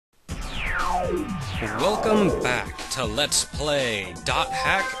Welcome back to Let's Play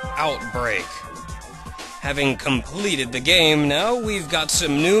 .hack Outbreak. Having completed the game now, we've got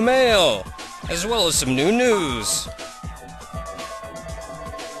some new mail, as well as some new news.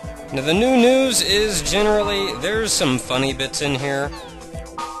 Now the new news is generally, there's some funny bits in here.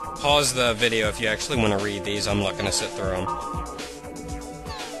 Pause the video if you actually want to read these, I'm not going to sit through them.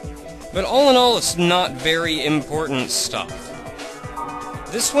 But all in all, it's not very important stuff.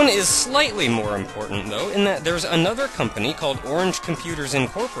 This one is slightly more important, though, in that there's another company called Orange Computers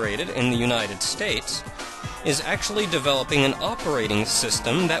Incorporated in the United States is actually developing an operating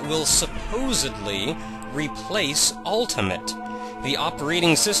system that will supposedly replace Ultimate, the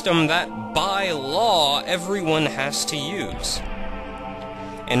operating system that, by law, everyone has to use.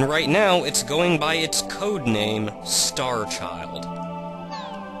 And right now, it's going by its code name, Starchild.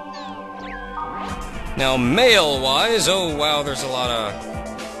 Now, mail-wise, oh wow, there's a lot of...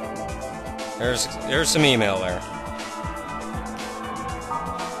 There's some email there.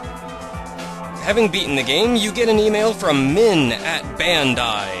 Having beaten the game, you get an email from Min at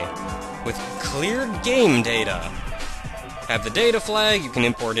Bandai with cleared game data. Have the data flag, you can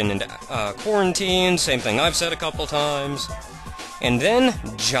import it into quarantine, same thing I've said a couple times. And then,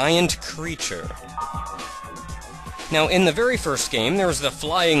 Giant Creature. Now, in the very first game, there was the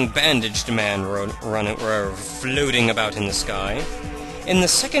flying bandaged man floating about in the sky. In the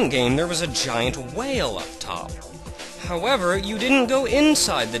second game, there was a giant whale up top. However, you didn't go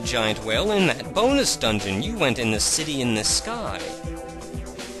inside the giant whale in that bonus dungeon, you went in the city in the sky.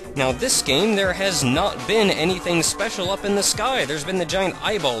 Now this game, there has not been anything special up in the sky. There's been the giant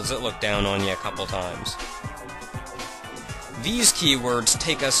eyeballs that look down on you a couple times. These keywords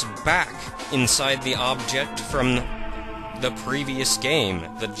take us back inside the object from the previous game,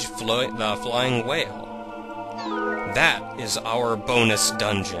 the flying whale. That is our bonus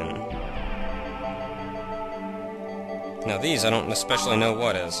dungeon. Now these, I don't especially know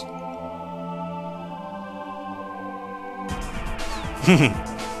what is.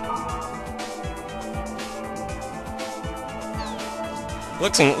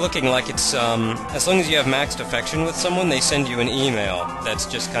 Looking like it's, as long as you have maxed affection with someone, they send you an email that's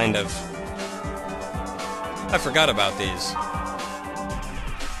just kind of... I forgot about these.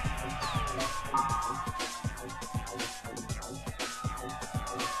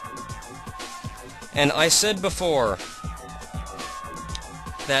 And I said before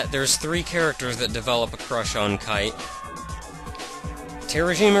that there's 3 characters that develop a crush on Kite.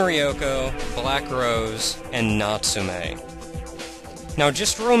 Terajima Ryoko, Black Rose, and Natsume. Now,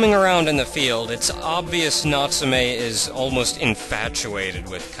 just roaming around in the field, it's obvious Natsume is almost infatuated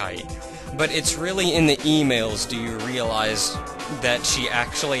with Kite. But it's really in the emails do you realize that she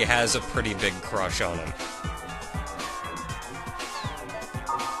actually has a pretty big crush on him.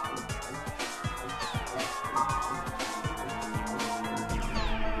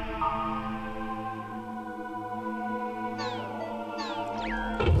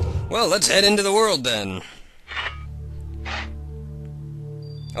 Well, let's head into the world, then.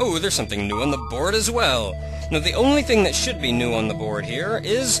 Oh, there's something new on the board as well. Now, the only thing that should be new on the board here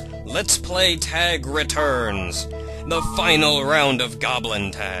is Let's Play Tag Returns, the final round of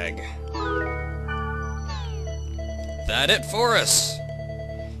Goblin Tag. That it for us?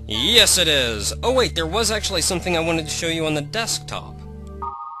 Yes, it is. Oh, wait, there was actually something I wanted to show you on the desktop.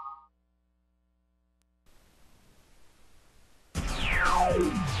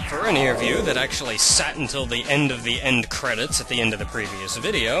 For any of you that actually sat until the end of the end credits at the end of the previous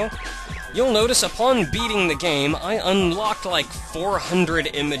video, you'll notice upon beating the game, I unlocked like 400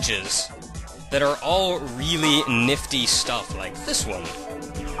 images that are all really nifty stuff, like this one.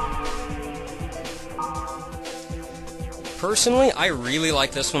 Personally, I really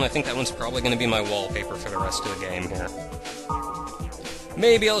like this one. I think that one's probably going to be my wallpaper for the rest of the game here.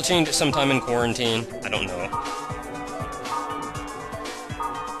 Maybe I'll change it sometime in quarantine. I don't know.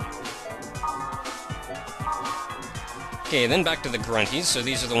 Okay, then back to the Grunties. So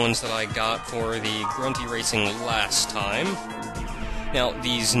these are the ones that I got for the Grunty Racing last time. Now,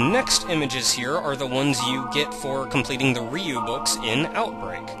 these next images here are the ones you get for completing the Ryu books in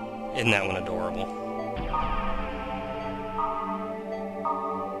Outbreak. Isn't that one adorable?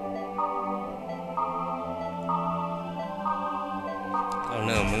 Oh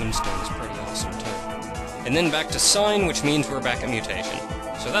no, Moonstone's pretty awesome too. And then back to Sign, which means we're back at Mutation.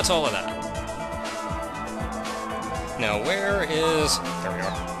 So that's all of that. Now, where is... There we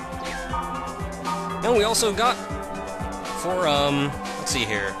are. Now, we also got, for, let's see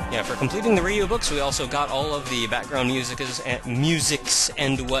here. Yeah, for completing the Ryu books, we also got all of the background musics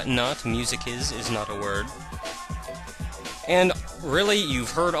and whatnot. Music is not a word. And, really,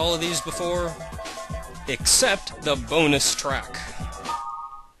 you've heard all of these before? except the bonus track.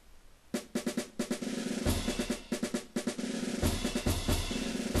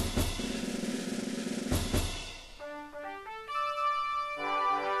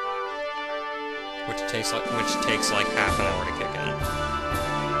 Which takes like half an hour to kick in.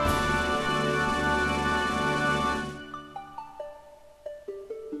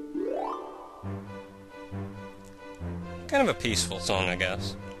 Kind of a peaceful song, I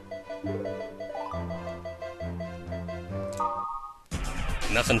guess.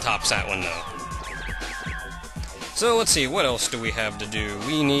 Nothing tops that one, though. So, let's see, what else do we have to do?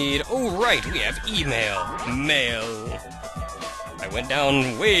 We need... Oh, right, we have email. Mail. I went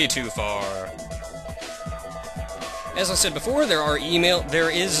down way too far. As I said before, there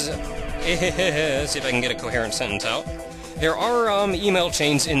is... see if I can get a coherent sentence out. There are email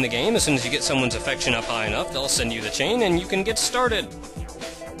chains in the game. As soon as you get someone's affection up high enough, they'll send you the chain and you can get started.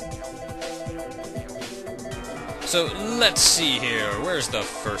 So, let's see here. Where's the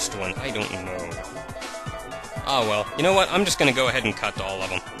first one? I don't know. Ah, well. You know what? I'm just gonna go ahead and cut all of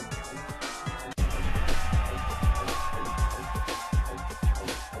them.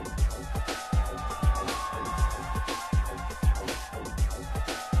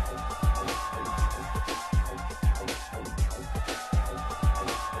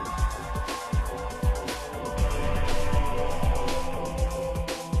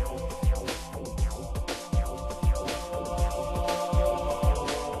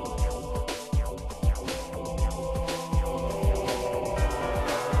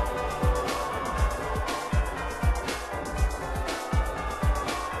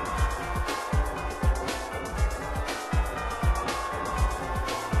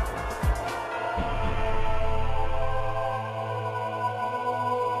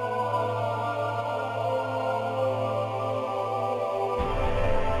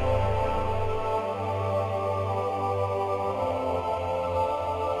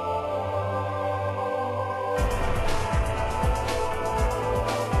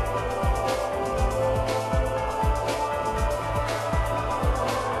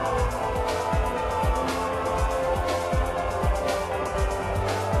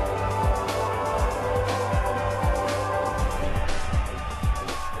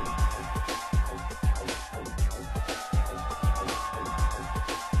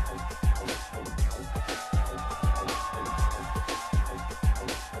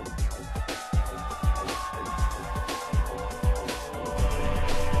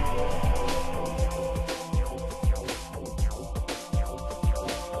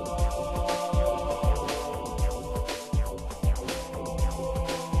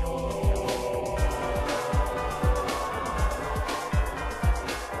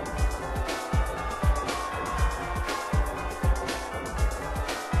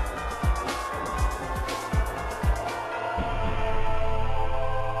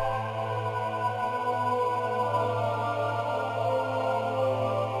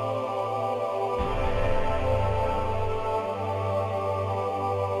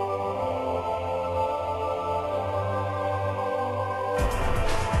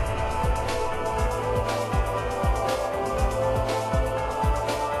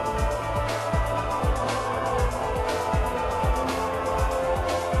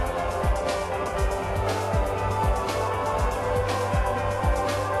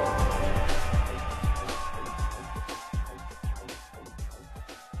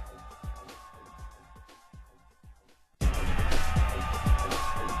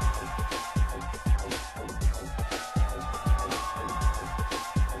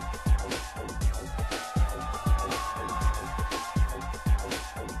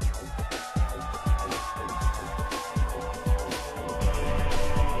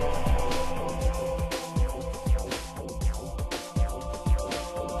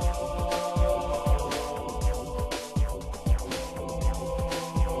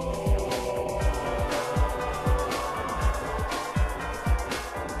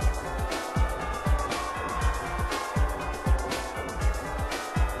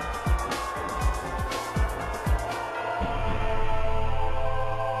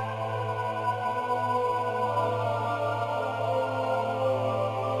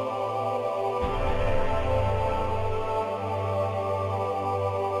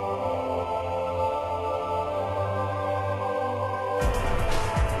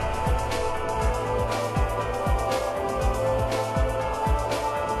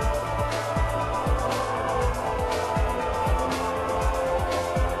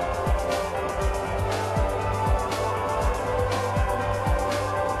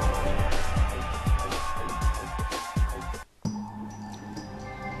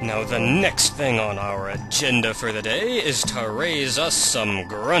 Now the next thing on our agenda for the day is to raise us some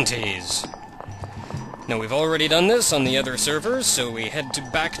grunties. Now we've already done this on the other servers, so we head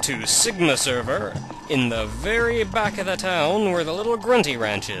back to Sigma server, in the very back of the town where the little grunty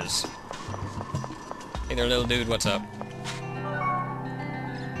ranch is. Hey there, little dude, what's up?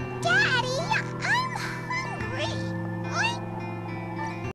 Dad!